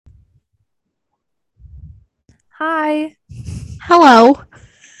Hi, Hello.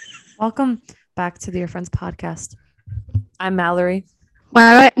 welcome back to the Your Friends podcast. I'm Mallory.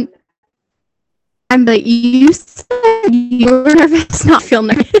 Why but you said you were nervous, not feel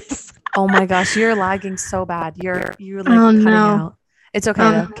nervous. Oh my gosh, you're lagging so bad. You're like Oh cutting no. out. It's okay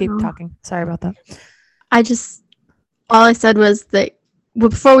Oh though. Keep no. talking. Sorry about that. I just all I said was that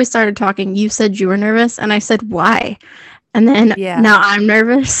before we started talking, you said you were nervous and I said why? And then Yeah. now I'm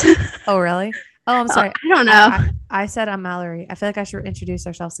nervous. Oh really? Oh, I'm I sorry. don't I, know. I I said I'm Mallory. I feel like I should introduce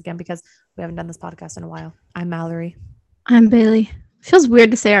ourselves again because we haven't done this podcast in a while. I'm Mallory. I'm Bailey. Feels weird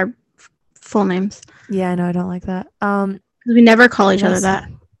to say our full names Yeah, I know. I don't like that. because we never call Did each I? other that.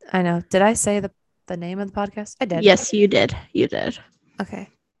 I know. Did I say the name of the podcast? I did. Yes, you did. You did. Okay.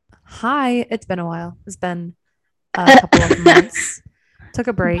 Hi. It's been a while. It's been a couple of months. Took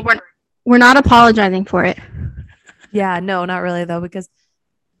a break. We're not apologizing for it. Yeah, no, not really though, because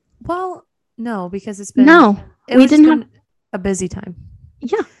no, because No, it we was just didn't have. been a busy time.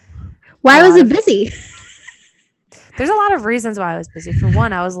 Yeah. A Why was lot it of busy? There's a lot of reasons why I was busy. For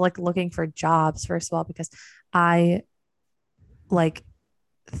one, I was like looking for jobs first of all because I like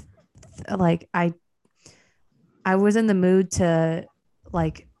like I was in the mood to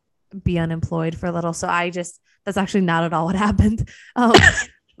like be unemployed for a little. So that's actually not at all what happened.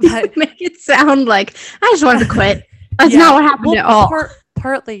 But Make it sound like I just wanted to quit. That's yeah, not what happened well, at all.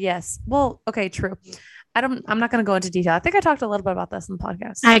 partly yes. Well, okay, true. I'm not going to go into detail. I think I talked a little bit about this in the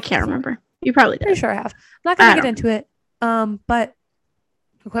podcast I can't before. remember. You probably Pretty did. sure I have. I'm not going I to get don't. into it. But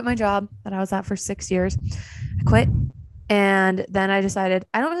I quit my job that I was at for 6 years. I quit. And then I decided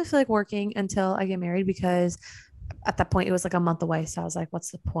I don't really feel like working until I get married because at that point it was like a month away. So I was like,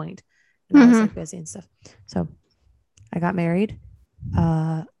 what's the point? And I was like busy and stuff. So I got married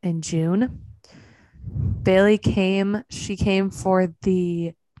in June. Bailey came, she came for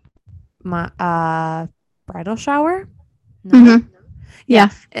my bridal shower. No? Mm-hmm. Yeah. Yeah.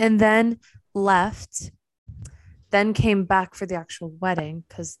 And then left, then came back for the actual wedding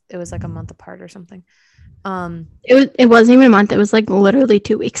because it was like a month apart or something. It wasn't even a month. It was like literally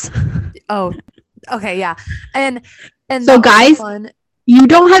 2 weeks. Oh, okay, yeah. And So that was guys, fun. you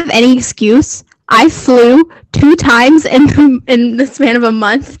don't have any excuse. I flew 2 times in the span of a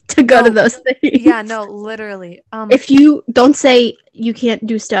month to go to No, those things. yeah, no, literally. If you don't say you can't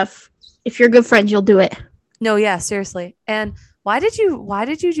do stuff, if you're good friends, you'll do it. No, yeah, seriously. And why did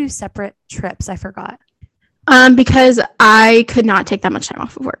you do separate trips? I forgot. Because I could not take that much time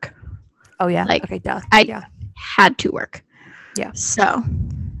off of work. Oh yeah. Like Okay, duh. I Yeah. had to work. Yeah. So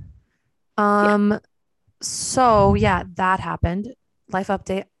yeah. Um so yeah, that happened. Life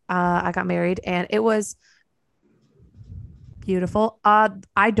update. I got married and it was beautiful. I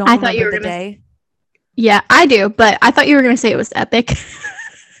don't I thought you remember were the gonna. day. Yeah, I do, but I thought you were gonna say it was epic.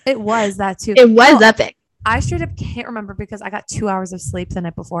 It was that too. It was No, epic. I straight up can't remember because I got 2 hours of sleep the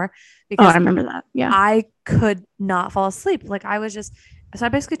night before Oh, I because remember that. Yeah. I could not fall asleep. Like I was just so I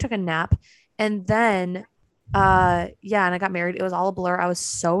basically took a nap and then yeah, and I got married. It was all a blur. I was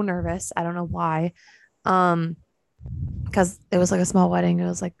so nervous. I don't know why. Um because it was like a small wedding. It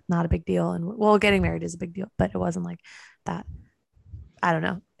was like not a big deal. And well, getting married is a big deal, but it wasn't like that. I don't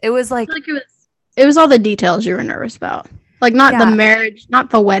know. It was I like feel like it was all the details you were nervous about. Like not the yeah, marriage, not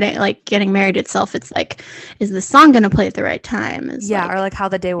the wedding, like getting married itself. It's like, is the song gonna play at the right time? Is yeah, or like like how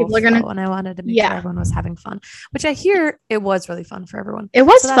the day will people are gonna. flow. And I wanted to make sure Yeah, everyone was having fun, which I hear it was really fun for everyone. it So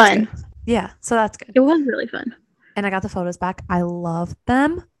was that's good. fun. Yeah, so that's good. It was really fun. And I got the photos back. I love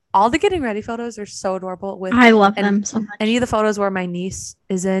them. All the getting ready photos are so adorable with I love and them so any much. of the photos where my niece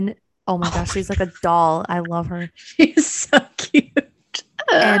is in. Oh my Oh gosh, my she's like god, a doll. I love her. she's so cute.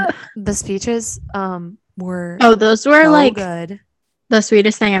 And the speeches were Oh, those were so like good. the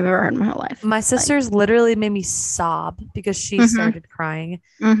sweetest thing I've ever heard in my whole life. My Like, sisters literally made me sob because she mm-hmm, started crying.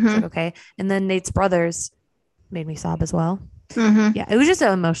 I was mm-hmm, like, okay. And then Nate's brothers made me sob as well. mm-hmm. Yeah, it was just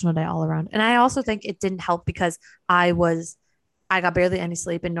an emotional day all around. And I also think it didn't help because I got barely any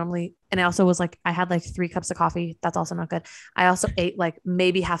sleep and I also was like, I had like 3 cups of coffee. That's also not good. I also ate like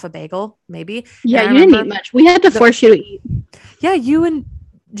maybe half a bagel, maybe. And Yeah, I you didn't eat remember much. We had to the, force you to eat. yeah, you and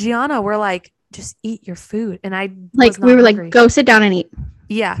Gianna were like, just eat your food. And I Like was we not were like, hungry. go sit down and eat.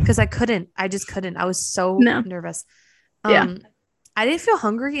 Yeah, because I just couldn't. I was so No. nervous. Yeah. Um, I didn't feel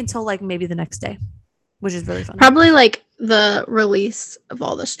hungry until like maybe the next day, which is really funny. Probably like the release of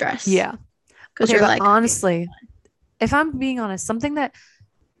all the stress. Yeah. Because Okay, you're but like, okay. honestly, if I'm being honest, something that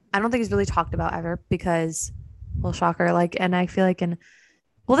I don't think is really talked about ever because, well, shocker, like, and I feel like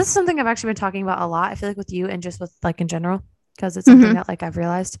well, this is something I've actually been talking about a lot. I feel like with you and just with like in general, because it's something Mm-hmm. that like I've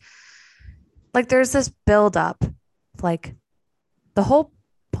realized, like, there's this build up, like, the whole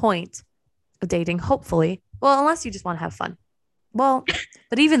point of dating, hopefully, Well, unless you just want to have fun. Well,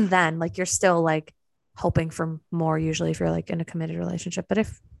 but even then, like you're still like hoping for more usually if you're like in a committed relationship. But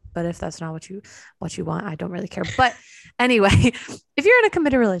if that's not what you want, I don't really care. But anyway, if you're in a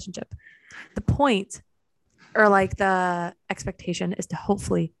committed relationship, the point or like the expectation is to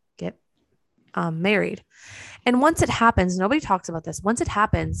hopefully get married. And once it happens, nobody talks about this. Once it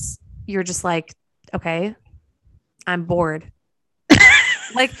happens, you're just like, okay, I'm bored.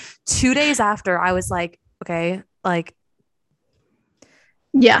 Like 2 days after, I was like, okay, like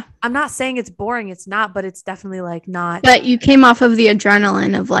Yeah. I'm not saying it's boring. It's not, but it's definitely like not But you came off of the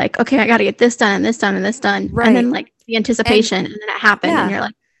adrenaline of like, okay, I got to get this done and this done and this done. And then right. like the And anticipation and then it happened and yeah, you're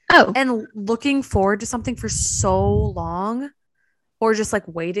like, oh, and looking forward to something for so long or just like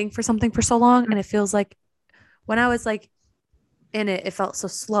waiting for something for so long. And it feels like when I was like in it, it felt so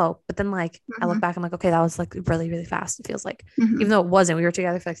slow. But then like I look mm-hmm, back, I'm like, okay, that was like really, really fast. It feels like, mm-hmm. even though it wasn't, we were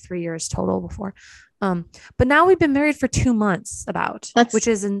together for like 3 years total before. But now we've been married for 2 months about, which That's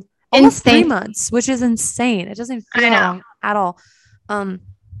is in almost three insane. months, which is insane. It doesn't I feel that know. long at all. Um,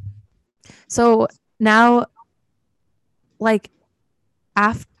 so now like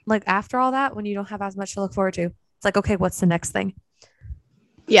after all that, when you don't have as much to look forward to, it's like, okay, what's the next thing?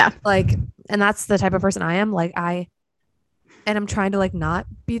 Yeah. Like, and that's the type of person I am. Like and I'm trying to like not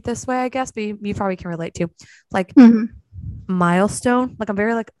be this way, I guess, but you probably can relate to like Mm-hmm. milestone. Like I'm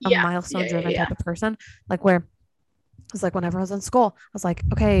very like a Yeah. milestone Yeah. Yeah. driven Yeah. type of person. Like where it's like whenever I was in school, I was like,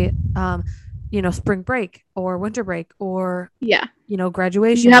 okay, spring break or winter break or, Yeah. You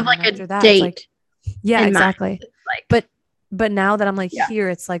graduation. have And then like a after that, it's like, date yeah, in mind. exactly. It's like, But now that I'm like yeah. here,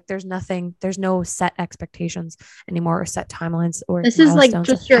 it's like there's no set expectations anymore or set timelines or This is like milestones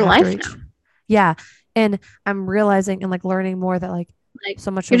that just I your have to life now. reach. Yeah. And I'm realizing and like learning more that like Like,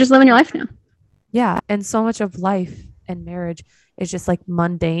 so much you're of, just living your life now. yeah, and so much of life and marriage is just like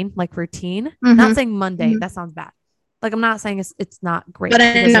mundane, like routine. Not Mm-hmm. saying mundane, Mm-hmm. that sounds bad. Like I'm not saying it's not But great I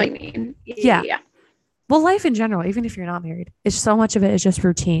because know it, what you mean. Yeah. yeah. Yeah. Well, life in general, even if you're not married, it's so much of it is just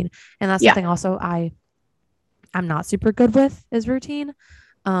routine. And that's Yeah. something also I'm not super good with is routine.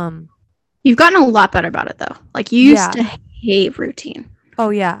 Um, You've gotten a lot better about it though. Like you used yeah. to hate routine. Oh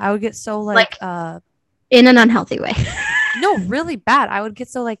yeah, I would get so like Like in an unhealthy way. no, really bad. I would get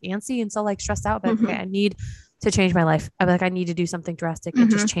so like antsy and so like stressed out, but okay, Mm-hmm. I need to change my life. I'd be like, I need to do something drastic and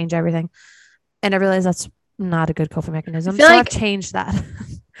just Mm-hmm. change everything. And I realized that's not a good coping I mechanism. feel So I've like changed that.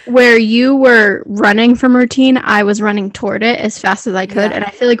 where you were running from routine, I was running toward it as fast as I could. Yeah. And I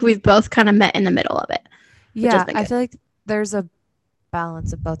feel like we've both kind of met in the middle of it, which has Yeah. been I good. feel like there's a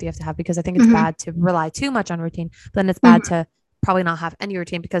balance of both you have to have because I think it's Mm-hmm. bad to rely too much on routine, but then it's bad Mm-hmm. to probably not have any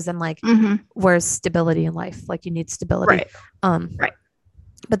routine because then like Mm-hmm. where's stability in life? Like you need stability. Right. Um, Right.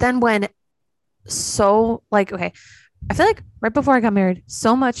 but then when so like okay, I feel like right before I got married,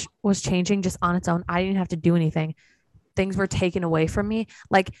 so much was changing just on its own. I didn't have to do anything. Things were taken away from me.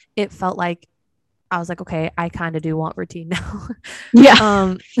 Like it felt like I was like, okay, I kind of do want routine now. Yeah.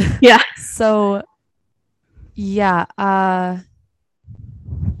 um Yeah. so yeah,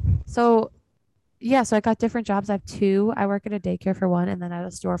 so yeah, so I got different jobs. I have two. I work at a daycare for one and then at a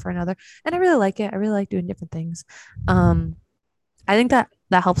store for another. And I really like it. I really like doing different things. Um I think that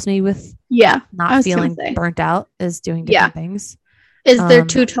helps me with Yeah. I not was gonna feeling say. burnt out is doing Yeah. different things. Is there Um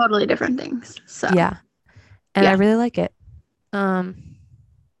two totally different things? So yeah, and I yeah. really like it. Yeah.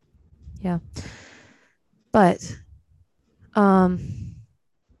 But um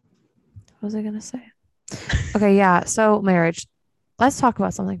what was I going to say? Okay, yeah. So marriage. Let's talk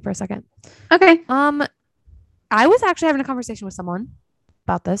about something for a second. Okay. I was actually having a conversation with someone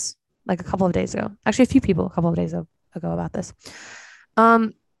about this like a couple of days ago. Actually, a few people a couple of days ago about this.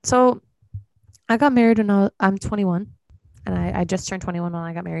 So I got married when I'm 21, and I just turned 21 when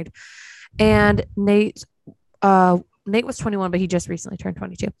I got married. And Nate was 21, but he just recently turned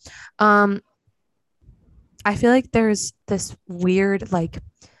 22. I feel like there's this weird like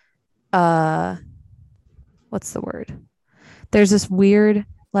what's the word? There's this weird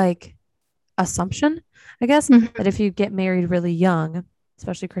like assumption, I guess, Mhm. that if you get married really young,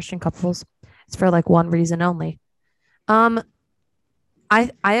 especially Christian couples, it's for like one reason only. Um,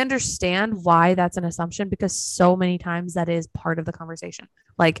 I understand why that's an assumption because so many times that is part of the conversation,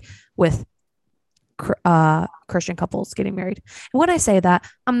 like with Christian couples getting married. And when I say that,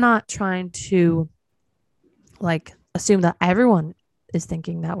 I'm not trying to like assume that everyone is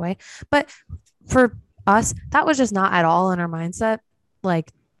thinking that way, but for us, that was just not at all in our mindset. Like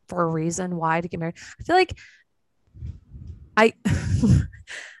for a reason why to get married. I feel like I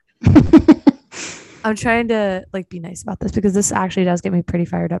I'm trying to like be nice about this because this actually does get me pretty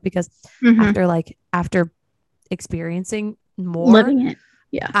fired up because Mhm. after experiencing more, Living it.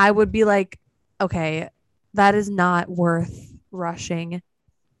 Yeah. I would be like, okay, that is not worth rushing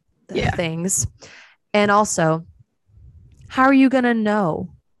Yeah. things. And also, how are you going to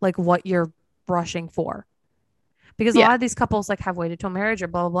know like what you're rushing for? Because a Yeah. lot of these couples like have waited till marriage or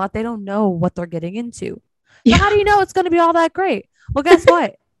blah, blah, blah. They don't know what they're getting into. So Yeah. how do you know it's going to be all that great? Well, guess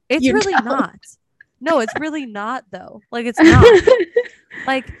what? It's You really don't. not. No, it's really not though. Like it's not.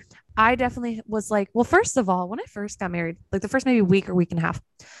 Like I definitely was like, well, first of all, when I first got married, like the first maybe week or week and a half,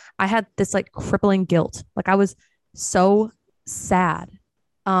 I had this like crippling guilt. Like I was so sad.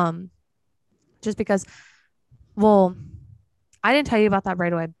 Um, just because, well, I didn't tell you about that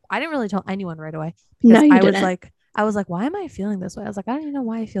right away. I didn't really tell anyone right away No, because you didn't. I was like, why am I feeling this way? I was like, I don't even know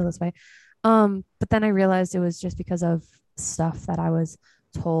why I feel this way. But then I realized it was just because of stuff that I was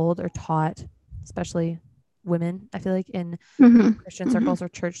told or taught, especially women, I feel like in Mm-hmm. Christian Mm-hmm. circles or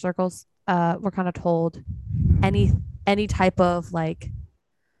church circles, we're kind of told any any type of like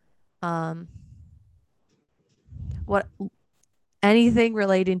um what anything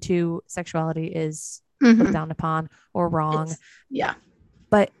relating to sexuality is looked Mm-hmm. down upon or wrong. Yeah.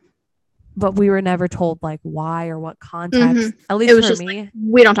 But we were never told like why or what Mm-hmm. context. At It least was for just like, me,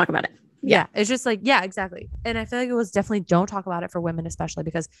 we don't talk about it. Yeah. yeah, it's just like yeah, exactly. And I feel like it was definitely don't talk about it for women, especially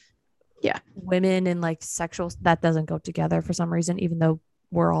because Yeah. women and like sexual that doesn't go together for some reason, even though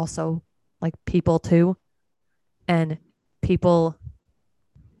we're also like people too, and people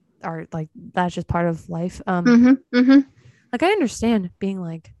are like that's just part of life. Mm-hmm. Mm-hmm. Like I understand being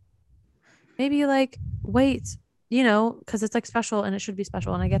like maybe like wait, you know, because it's like special and it should be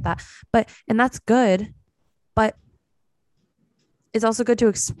special, and I get that, but and that's good, but it's also good to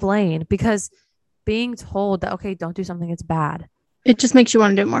explain because being told that okay don't do something it's bad. It just makes you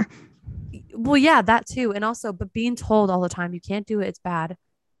want to do more. Well yeah that too, and also but being told all the time you can't do it it's bad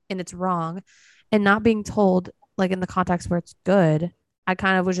and it's wrong, and not being told like in the context where it's good, I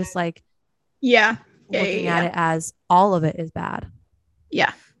kind of was just like Yeah. Yeah. Yeah. looking at Yeah. it as all of it is bad,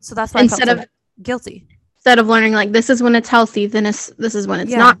 Yeah. so that's why I felt Instead so of guilty. learning like this is when it's healthy, then this is when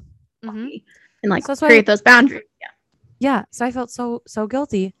it's Yeah. not Mm-hmm. healthy, and like So that's why create those boundaries. Yeah. yeah, so I felt so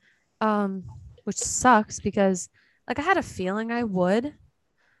guilty, um which sucks because like I had a feeling I would,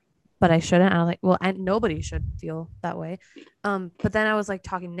 but I shouldn't. I was like, well, and nobody should feel that way. But then I was like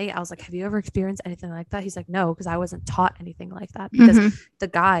talking to Nate. I was like, have you ever experienced anything like that? He's like, no, because I wasn't taught anything like that. Because Mm-hmm. the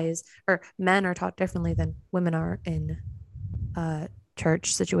guys or men are taught differently than women are in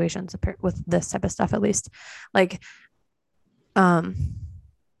church situations with this type of stuff, at least. Like, um,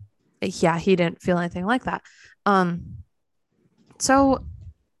 yeah, he didn't feel anything like that. So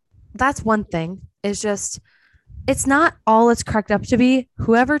that's one thing. Is just it's not all it's cracked up to be.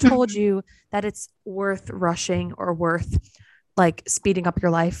 Whoever told Mm-hmm. you that it's worth rushing or worth like speeding up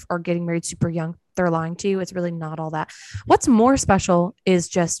your life or getting married super young, they're lying to you. It's really not all that. What's more special is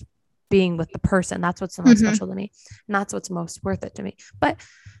just being with the person. That's what's the most Mm-hmm. special to me. And that's what's most worth it to me.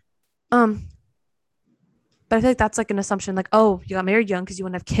 Um, but I feel like that's like an assumption, like, oh, you got married young because you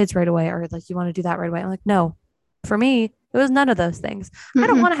want to have kids right away, or like you want to do that right away. I'm like, no, for me, it was none of those things. I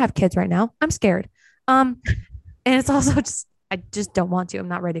don't Mm-hmm. want to have kids right now. I'm scared. Um, and it's also just I just don't want to. I'm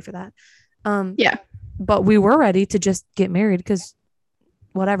not ready for that. Um, Yeah. but we were ready to just get married because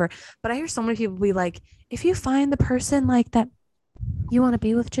whatever. But I hear so many people be like, if you find the person like that you want to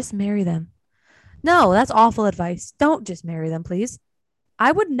be with, just marry them. No, that's awful advice. Don't just marry them, please.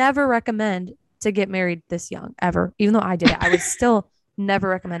 I would never recommend to get married this young ever. Even though I did it, I would still never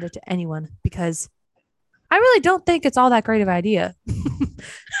recommend it to anyone because I really don't think it's all that great of an idea.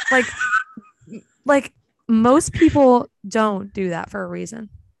 like like most people don't do that for a reason.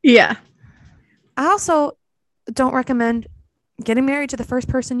 Yeah. I also don't recommend getting married to the first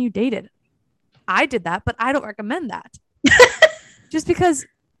person you dated. I did that, but I don't recommend that. Just because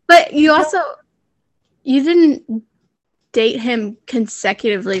But you also you didn't date him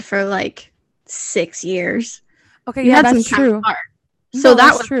consecutively for like 6 years. okay, You yeah, had some that's time true. apart. So No, that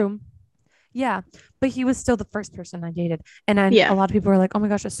that's was true. Yeah, but he was still the first person I dated, and then a yeah. lot of people were like, "Oh my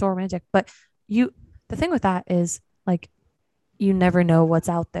gosh, it's so romantic." But you, the thing with that is like you never know what's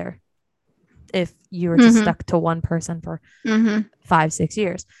out there if you were just Mm-hmm. stuck to one person for Mm-hmm. 5 6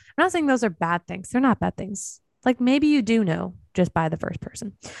 years. I'm not saying those are bad things. They're not bad things. Like maybe you do know just by the first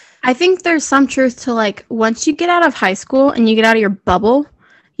person. I think there's some truth to like once you get out of high school and you get out of your bubble,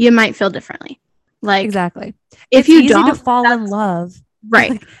 you might feel differently. Like Exactly. if It's you easy to don't, fall in that's love.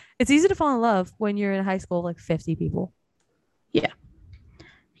 right. Like it's easy to fall in love when you're in high school with like 50 people. Yeah.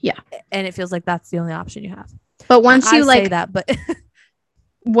 Yeah. And it feels like that's the only option you have. But once I you say like that, but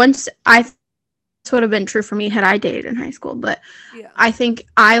once I this would have been true for me had I dated in high school, but yeah. I think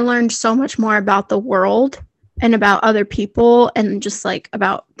I learned so much more about the world and about other people and just like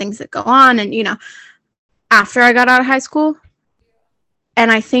about things that go on and after I got out of high school. And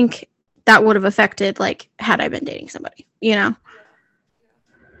I think that would have affected, like, had I been dating somebody, you know?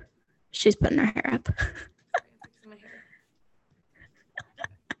 She's putting her hair up.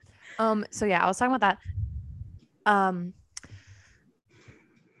 So yeah, I was talking about that.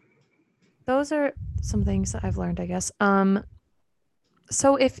 Those are some things that I've learned, I guess.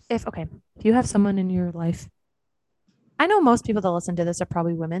 So if okay, if you have someone in your life, I know most people that listen to this are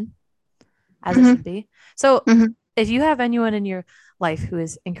probably women, as it should be. So if you have anyone in your life who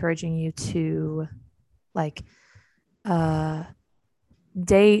is encouraging you to like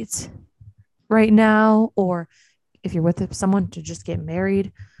date right now, or if you're with someone to just get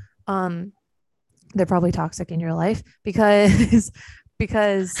married, they're probably toxic in your life because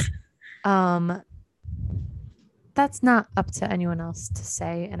that's not up to anyone else to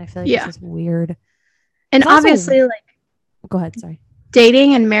say, and I feel like it's just weird. And obviously, like, go ahead, sorry.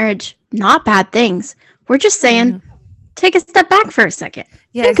 Dating and marriage, not bad things. We're just saying, take a step back for a second.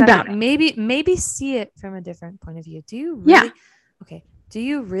 Yeah, think about it. Maybe see it from a different point of view. Do you really? Okay. Do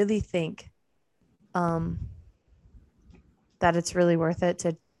you really think, that it's really worth it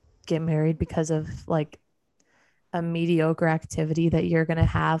to get married because of like a mediocre activity that you're gonna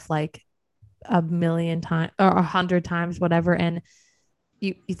have like a million times or 100 times, whatever, and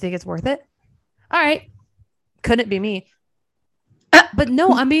you think it's worth it? All right. Couldn't be me. But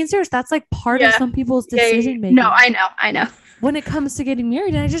no, I'm being serious. That's like part of some people's decision making. No, I know. When it comes to getting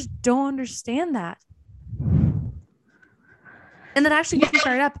married, and I just don't understand that. And that actually makes me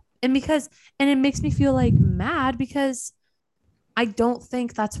fired up. And it makes me feel like mad because I don't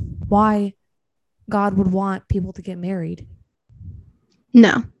think that's why God would want people to get married.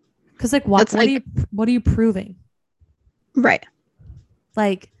 No. Because like what are you proving? Right.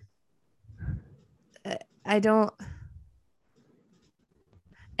 Like I don't.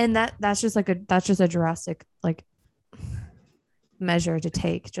 And that's just a drastic like measure to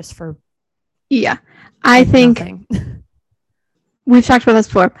take just for. Yeah. I think we've talked about this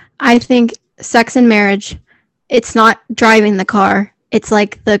before. I think sex and marriage, it's not driving the car. It's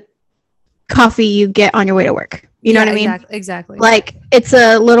like the coffee you get on your way to work. You know what I mean? Exactly. Like it's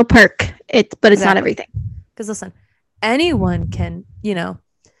a little perk. But it's not everything. Because listen, anyone can,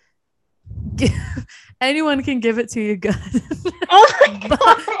 anyone can give it to you good. Oh my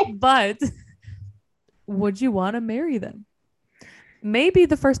God. But would you want to marry them? Maybe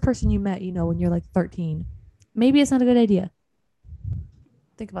the first person you met, when you're like 13, maybe it's not a good idea.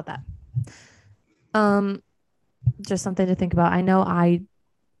 Think about that. Just something to think about. I know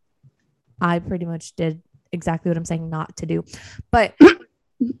I pretty much did exactly what I'm saying not to do, but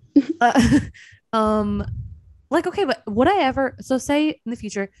like, okay, but would I ever, so say in the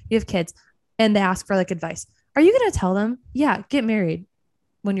future you have kids and they ask for like advice. Are you going to tell them, yeah, get married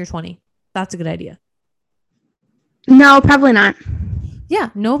when you're 20? That's a good idea. No, probably not. Yeah.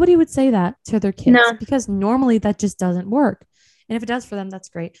 Nobody would say that to their kids because normally that just doesn't work. And if it does for them, that's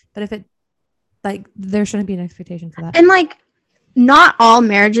great. But if it, like, there shouldn't be an expectation for that. And like, not all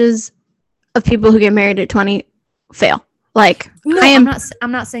marriages of people who get married at 20 fail. Like, no, I'm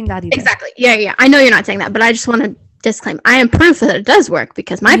not saying that either. Exactly. Yeah. I know you're not saying that, but I just want to disclaim. I am proof that it does work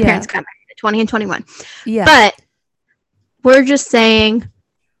because my parents got married at 20 and 21. Yeah. But we're just saying,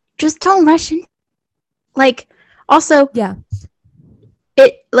 just don't rush in. Like, also,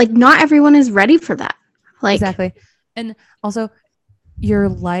 it, like, not everyone is ready for that. Like, exactly. And also, your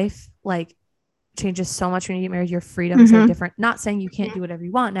life, like, changes so much when you get married. Your freedoms are different. Not saying you can't do whatever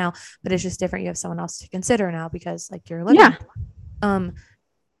you want now, but it's just different. You have someone else to consider now because, like, you're living.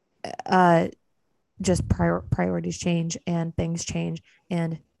 Just priorities change and things change,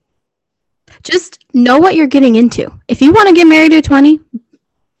 and just know what you're getting into. If you want to get married at 20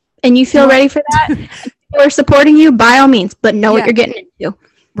 and you feel ready for that, people are supporting you, by all means, but know what you're getting into.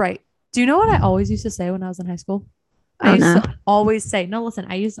 Right. Do you know what I always used to say when I was in high school? I used to always say,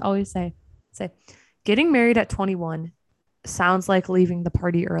 getting married at 21 sounds like leaving the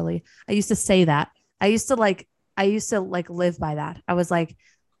party early. I used to say that. I used to live by that. I was like,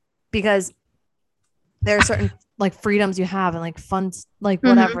 because there are certain like freedoms you have and like fun, like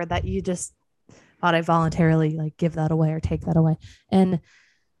whatever that you just thought I voluntarily like give that away or take that away. And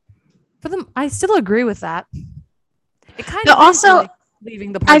for them, I still agree with that. It kind of also like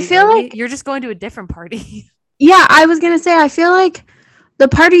leaving the party. I feel like you're just going to a different party. Yeah, I was going to say, I feel like the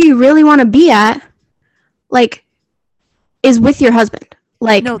party you really want to be at, like, is with your husband.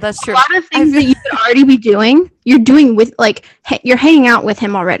 Like, no, that's true. A lot of things that you could already be doing, you're doing with, like, you're hanging out with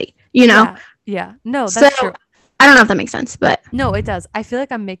him already, you know? Yeah. No, that's true. I don't know if that makes sense, but. No, it does. I feel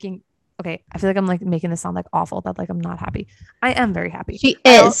like I'm making like making this sound like awful, that like I'm not happy. I am very happy. She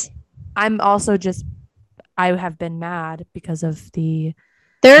is. I'm also just, I have been mad because of the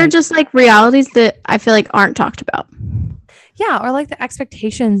There are just like realities that I feel like aren't talked about. Yeah, or like the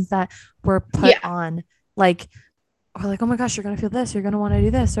expectations that were put on, like, or like, oh my gosh, you're gonna feel this, you're gonna want to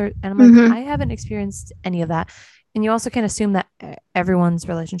do this, or and I'm like, I haven't experienced any of that. And you also can't assume that everyone's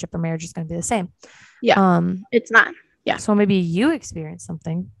relationship or marriage is gonna be the same. Yeah. It's not. Yeah. So maybe you experienced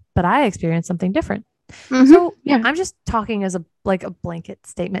something, but I experienced something different. So yeah, I'm just talking as a blanket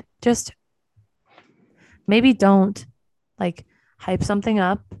statement. Just maybe don't like hype something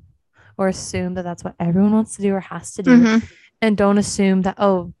up or assume that that's what everyone wants to do or has to do. And don't assume that,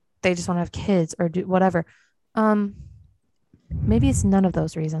 oh, they just want to have kids or do whatever. Maybe it's none of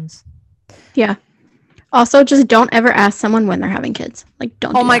those reasons. Yeah. Also, just don't ever ask someone when they're having kids. Like,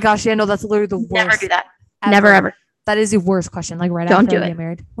 don't. Oh my gosh, yeah, no, that's literally the worst. Never do that. Never ever. That is the worst question. Like right after I get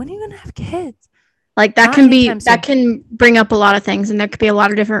married, when are you gonna have kids? Like that can bring up a lot of things, and there could be a lot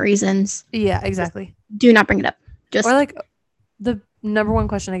of different reasons. Yeah, exactly. Just do not bring it up. Or like the number one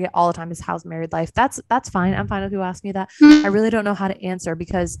question I get all the time is how's married life? That's fine. I'm fine if you ask me that. I really don't know how to answer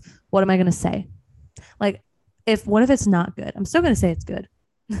because what am I gonna say? Like, what if it's not good? I'm still gonna say it's good.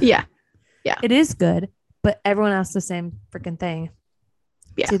 Yeah. Yeah. It is good, but everyone asks the same freaking thing.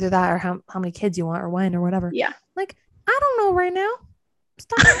 Yeah. It's either that or how many kids you want or when or whatever. Yeah. Like, I don't know right now.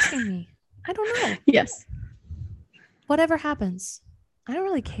 Stop asking me. I don't know. Yes. Whatever happens, I don't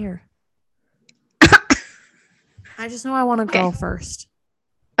really care. I just know I want a girl first.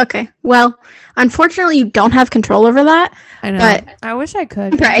 Okay. Well, unfortunately, you don't have control over that. I know. But I wish I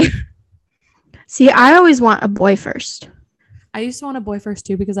could. Right. See, I always want a boy first. I used to want a boy first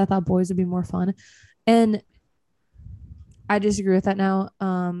too because I thought boys would be more fun. And I disagree with that now.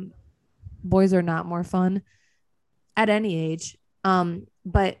 Boys are not more fun at any age.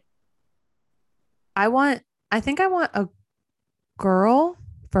 But I think I want a girl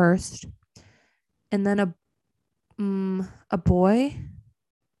first and then a boy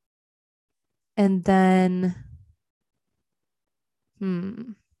and then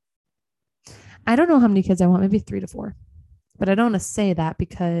I don't know how many kids I want, maybe 3 to 4. But I don't want to say that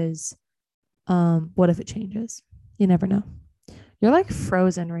because what if it changes? You never know. You're like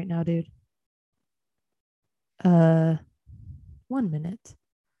frozen right now, dude. 1 minute.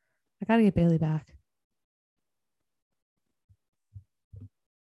 I gotta get Bailey back.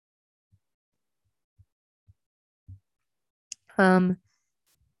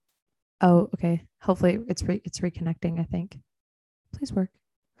 Oh, okay. Hopefully it's reconnecting, I think. Please work.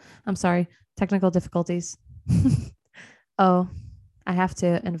 I'm sorry. Technical difficulties. Oh, I have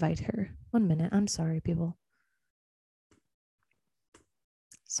to invite her. 1 minute. I'm sorry, people.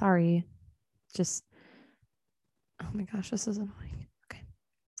 Sorry. Just, oh my gosh, this is annoying. Okay.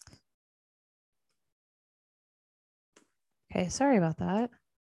 Okay, sorry about that.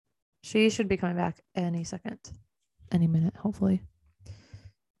 She should be coming back any second, any minute, hopefully.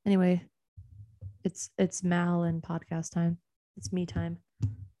 Anyway, it's Mal and podcast time. It's me time.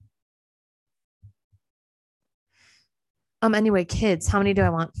 Anyway, kids, how many do I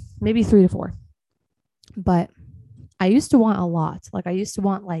want? Maybe 3 to 4. But I used to want a lot. Like I used to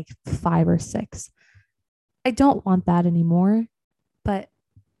want like 5 or 6. I don't want that anymore, but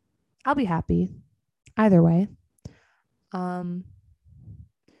I'll be happy either way.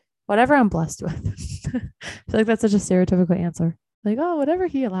 Whatever I'm blessed with. I feel like that's such a stereotypical answer. Like, oh, whatever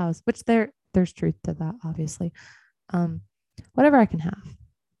he allows, which there's truth to that, obviously. Whatever I can have,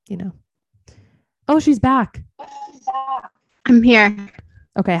 you know. Oh, she's back. I'm here.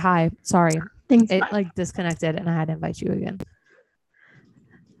 Okay, hi. Sorry. Thanks. It like disconnected and I had to invite you again.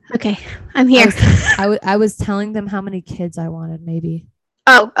 Okay, I'm here. I was telling them how many kids I wanted, maybe.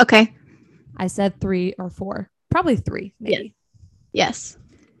 Oh, okay. I said 3 or 4. Probably 3, maybe. Yes.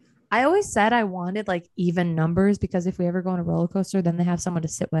 I always said I wanted like even numbers because if we ever go on a roller coaster, then they have someone to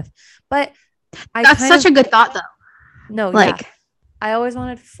sit with. But that's such a good thought, though. No, like I always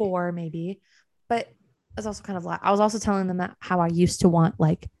wanted 4, maybe, but I was also kind of I was also telling them that how I used to want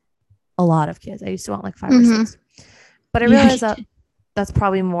like a lot of kids. I used to want like 5 or 6, but I realized that that's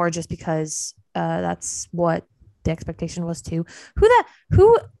probably more just because that's what the expectation was too.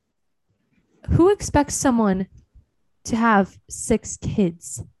 Who expects someone to have 6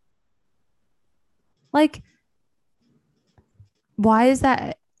 kids? Like, why is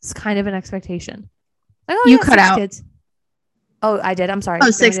that kind of an expectation? Like, oh, you cut out. Kids. Oh, I did. I'm sorry.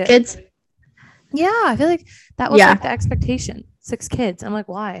 Oh, 6 kids? Yeah, I feel like that was like the expectation. 6 kids. I'm like,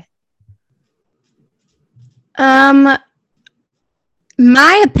 why? My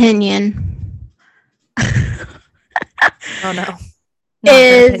opinion. Oh no.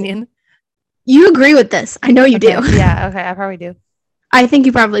 Is opinion. You agree with this? I know you do. Yeah. Okay. I probably do. I think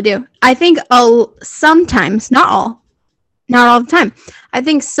you probably do. I think sometimes, not all the time. I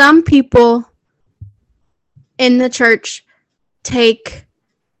think some people in the church take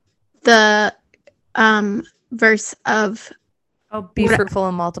the verse of be fruitful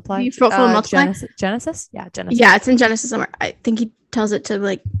and multiply. Be fruitful and multiply. Genesis? Yeah, Genesis. Yeah, it's in Genesis somewhere. I think he tells it to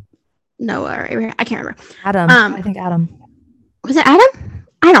like Noah or Abraham. I can't remember. Adam. I think Adam. Was it Adam?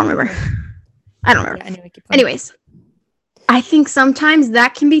 I don't remember. Yeah, anyway, anyways, I think sometimes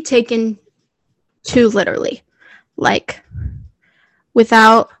that can be taken too literally. Like,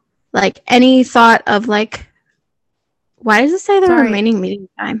 without like any thought of like, why does it say the remaining meeting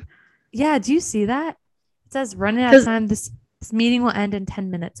time? Yeah, do you see that? It says running out of time. This meeting will end in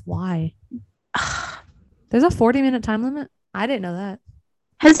 10 minutes. Why? There's a 40-minute time limit? I didn't know that.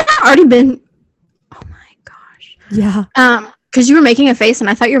 Has that already been? Oh my gosh. Yeah. Because you were making a face and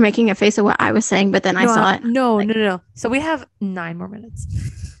I thought you were making a face of what I was saying, but then I saw it. No. So we have 9 more minutes.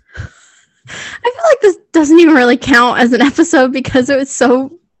 I feel like this doesn't even really count as an episode because it was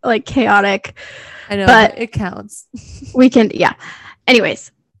so like chaotic. I know, but it counts. We can, yeah.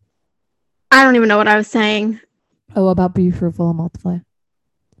 Anyways, I don't even know what I was saying. Oh, about be fruitful and multiply.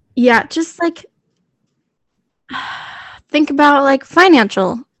 Yeah, just like think about like the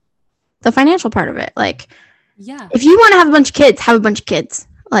financial part of it. Like, yeah, if you want to have a bunch of kids, have a bunch of kids.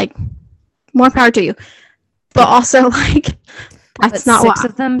 Like, more power to you. But also, like, that's not 6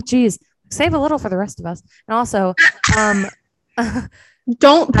 of them. Geez, save a little for the rest of us. And also,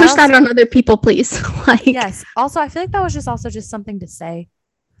 don't push that on other people, please. Like, yes. Also, I feel like that was just something to say.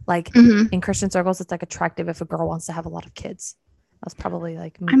 Like in Christian circles, it's like attractive if a girl wants to have a lot of kids. That's probably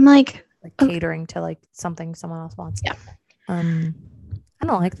like I'm like catering to like something someone else wants. Yeah. I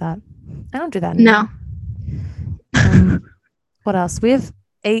don't like that. I don't do that anymore. No. What else? We have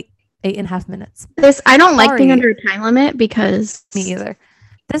 8.5 minutes. I don't like being under a time limit because me either.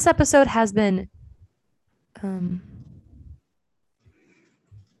 This episode has been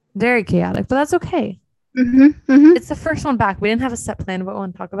very chaotic, but that's okay. It's the first one back. We didn't have a set plan of what we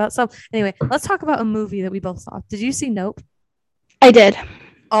want to talk about. So anyway, let's talk about a movie that we both saw. Did you see Nope? I did.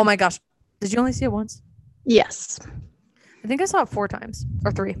 Oh my gosh. Did you only see it once? Yes. I think I saw it 4 times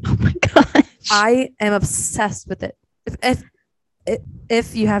or 3. Oh my gosh. I am obsessed with it.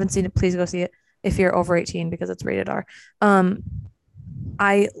 If you haven't seen it, please go see it. If you're over 18, because it's rated R.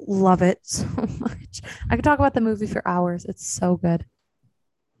 I love it so much. I could talk about the movie for hours. It's so good.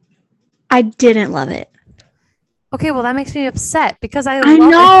 I didn't love it. Okay, well that makes me upset because I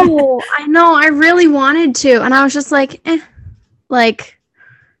know. I really wanted to, and I was just like, like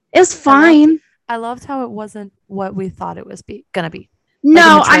it was fine. I loved how it wasn't what we thought it was gonna be.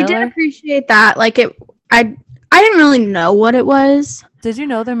 No, like I did appreciate that. Like I didn't really know what it was. Did you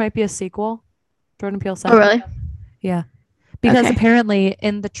know there might be a sequel? Jordan Peele said. Oh really? Yeah. Because apparently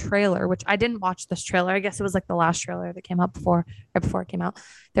in the trailer, which I didn't watch this trailer, I guess it was like the last trailer that came out right before it came out.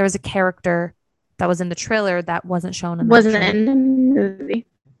 There was a character that was in the trailer that wasn't shown in the movie.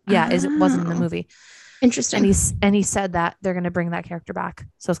 Yeah, it wasn't in the movie. Interesting. And he said that they're going to bring that character back,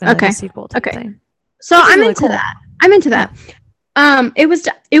 so it's going to be a sequel. Thing. So I'm really into that. I'm into that.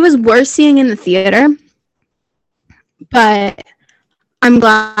 It was worth seeing in the theater, but I'm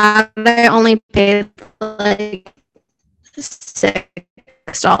glad I only paid like $6.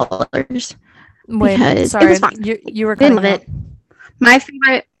 Wait, sorry, it was fine. You were kind of it. My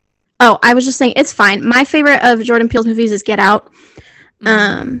favorite. Oh, I was just saying it's fine. My favorite of Jordan Peele's movies is Get Out.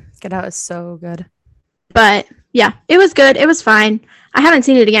 Get Out is so good. But yeah, it was good. It was fine. I haven't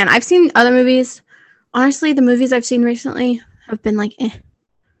seen it again. I've seen other movies. Honestly, the movies I've seen recently have been like, eh.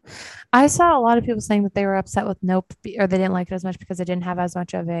 I saw a lot of people saying that they were upset with Nope, or they didn't like it as much because it didn't have as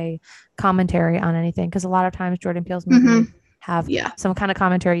much of a commentary on anything. Because a lot of times Jordan Peele's movies have some kind of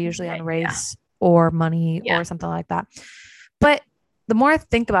commentary, usually on race or money or something like that. But the more I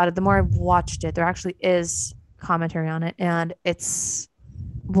think about it, the more I've watched it, there actually is commentary on it. And it's,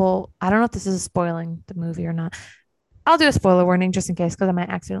 well, I don't know if this is spoiling the movie or not. I'll do a spoiler warning just in case, because I might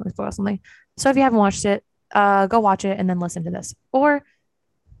accidentally spoil something. So if you haven't watched it, go watch it and then listen to this. Or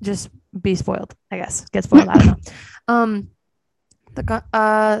just be spoiled, I guess. Get spoiled, I don't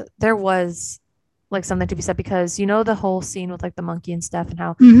know. There was like something to be said, because you know the whole scene with like the monkey and stuff and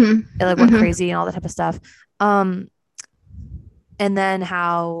how it like went crazy and all that type of stuff. And then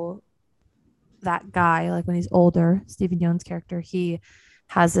how that guy, like when he's older, Stephen Yeun's character, he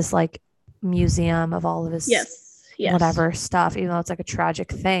has this like museum of all of his whatever stuff, even though it's like a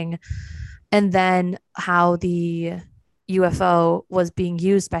tragic thing. And then how the UFO was being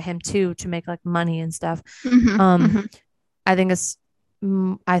used by him too to make like money and stuff. I think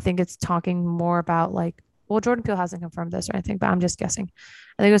it's talking more about like well, Jordan Peele hasn't confirmed this or anything, but I'm just guessing.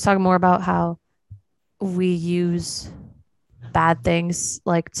 I think it was talking more about how we use bad things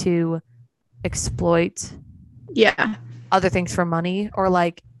like to exploit Yeah. other things for money or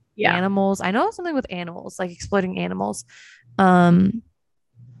like Yeah. animals. I know something with animals, like exploiting animals, and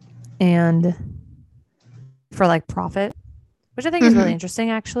for like profit, which I think is really interesting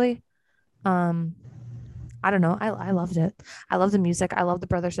actually. Um, I don't know. I loved it. I love the music. I love the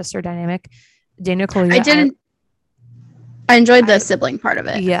brother sister dynamic. Daniel Kaluuya. I enjoyed the sibling part of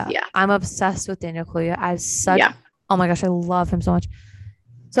it. Yeah. I'm obsessed with Daniel Kaluuya. Yeah. Oh my gosh, I love him so much.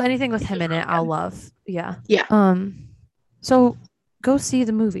 So anything with him in it, I'll love. Yeah. Yeah. So go see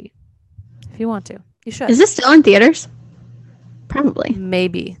the movie if you want to. You should. Is this still in theaters? Probably.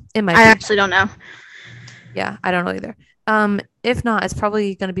 Maybe. It might I be. actually don't know. Yeah, I don't know either. If not, it's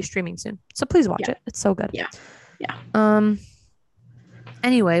probably going to be streaming soon. So please watch it. It's so good. Yeah. Yeah.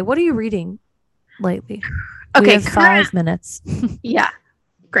 Anyway, what are you reading lately? Okay, we have 5 minutes. Yeah.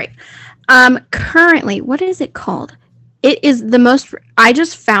 Great. Currently, what is it called? It is I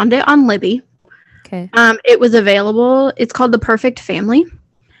just found it on Libby. Okay. It was available. It's called The Perfect Family.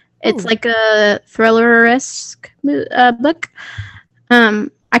 It's like a thriller-esque book.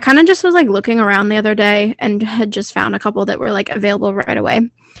 I kind of just was like looking around the other day and had just found a couple that were like available right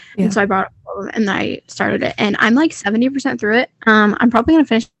away. Yeah. And so I bought them and I started it and I'm like 70% through it. I'm probably going to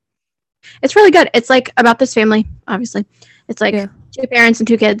finish. It's really good. It's like about this family, obviously. It's like 2 parents and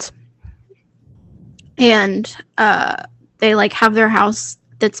 2 kids. And they like have their house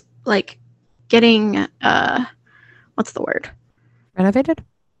that's like getting what's the word? Renovated?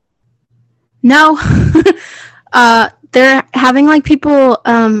 No. They're having like people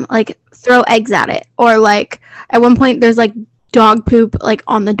like throw eggs at it, or like at one point there's like dog poop like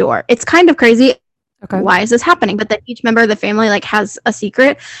on the door. It's kind of crazy. Okay. Why is this happening? But then each member of the family like has a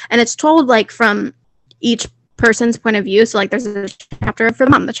secret, and it's told like from each person's point of view. So like there's a chapter for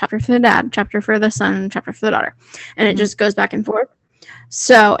the mom, the chapter for the dad, chapter for the son, chapter for the daughter, and it just goes back and forth.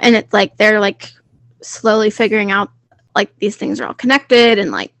 So, and it's like they're like slowly figuring out like these things are all connected, and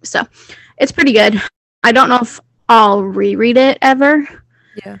like so it's pretty good. I don't know if I'll reread it ever.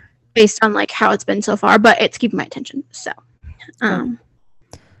 Yeah. Based on like how it's been so far, but it's keeping my attention. So,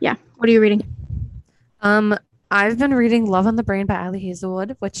 yeah. What are you reading? I've been reading Love on the Brain by Ali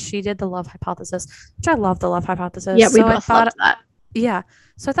Hazelwood, which she did the Love Hypothesis, which I love the Love Hypothesis. Yeah, we both loved that. Yeah.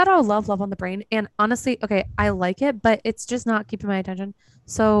 So I thought I would love Love on the Brain. And honestly, okay, I like it, but it's just not keeping my attention.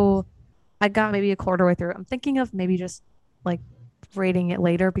 So I got maybe a quarter way through. I'm thinking of maybe just like rating it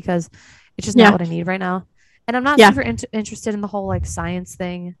later because it's just not what I need right now. And I'm not super interested in the whole like science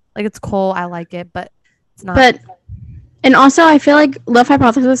thing. Like it's cool. I like it, but it's not. And also I feel like Love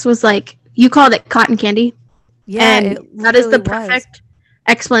Hypothesis was like, you called it cotton candy. Yeah. And that is the perfect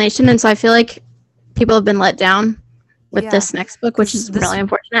explanation. And so I feel like people have been let down with this next book, which is really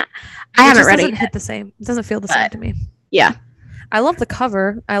unfortunate. I haven't read it yet. Hit the same. It doesn't feel the same to me. Yeah. I love the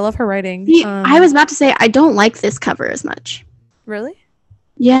cover. I love her writing. See, I was about to say I don't like this cover as much. Really?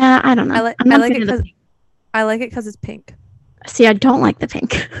 Yeah, I don't know. I like it because it's pink. See, I don't like the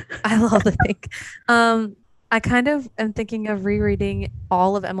pink. I love the pink. I kind of am thinking of rereading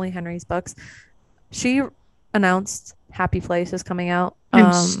all of Emily Henry's books. She announced Happy Place is coming out.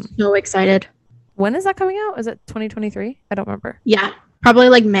 I'm so excited. When is that coming out? Is it 2023? I don't remember. Yeah, probably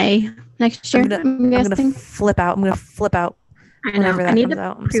like May next year. I'm gonna flip out. I know. I need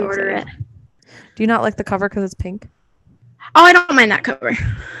to pre-order it. Do you not like the cover because it's pink? Oh, I don't mind that cover.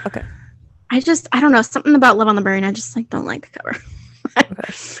 Okay. I don't know, something about Love on the Brain. I just like don't like the cover.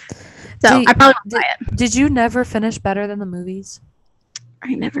 Okay. So I probably won't buy it. Did you never finish Better Than the Movies?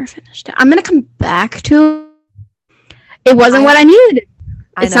 I never finished it. I'm gonna come back to it. Wasn't what I needed.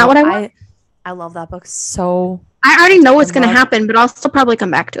 It's not what I want. I love that book so. I already know what's gonna happen, but I'll still probably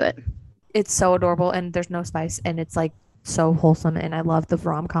come back to it. It's so adorable, and there's no spice, and it's like so wholesome, and I love the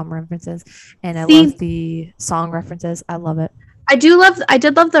rom-com references, and I love the song references. I love it. I did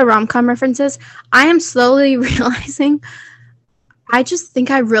love the rom-com references. I am slowly realizing I just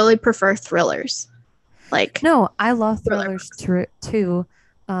think I really prefer thrillers. Like no, I love thrillers too.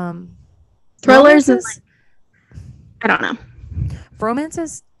 Thrillers is I don't know.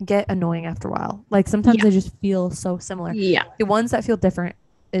 Romances get annoying after a while. Like sometimes they just feel so similar. Yeah. The ones that feel different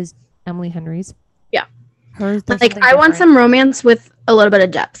is Emily Henry's. Yeah. Hers. Like I want some romance with a little bit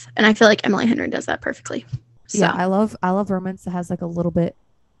of depth, and I feel like Emily Henry does that perfectly. So. Yeah, I love romance that has like a little bit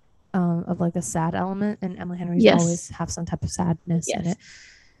of like a sad element, and Emily Henry's always have some type of sadness in it.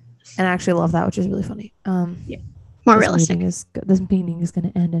 And I actually love that, which is really funny. More realistic. This meeting is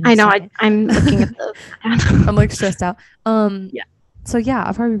going to end. I know. I'm looking at the. I'm like stressed out. So yeah,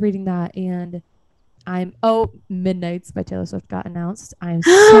 I'll probably be reading that, and Midnights by Taylor Swift got announced. I'm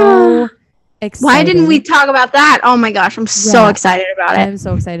so excited. Why didn't we talk about that? Oh my gosh, I'm so excited about it. I'm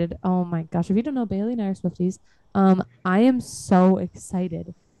so excited. Oh my gosh. If you don't know, Bailey and I are Swifties. I am so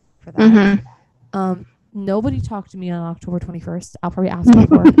excited for that. Nobody talked to me on October 21st. I'll probably ask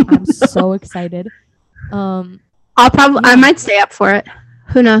before. I'm so excited. I might stay up for it.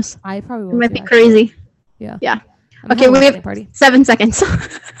 Who knows? I probably will. It might be crazy. Yeah. Okay, we have 7 seconds.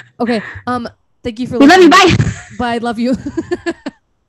 Okay. Thank you for listening. We love you. Bye. Bye. Love you.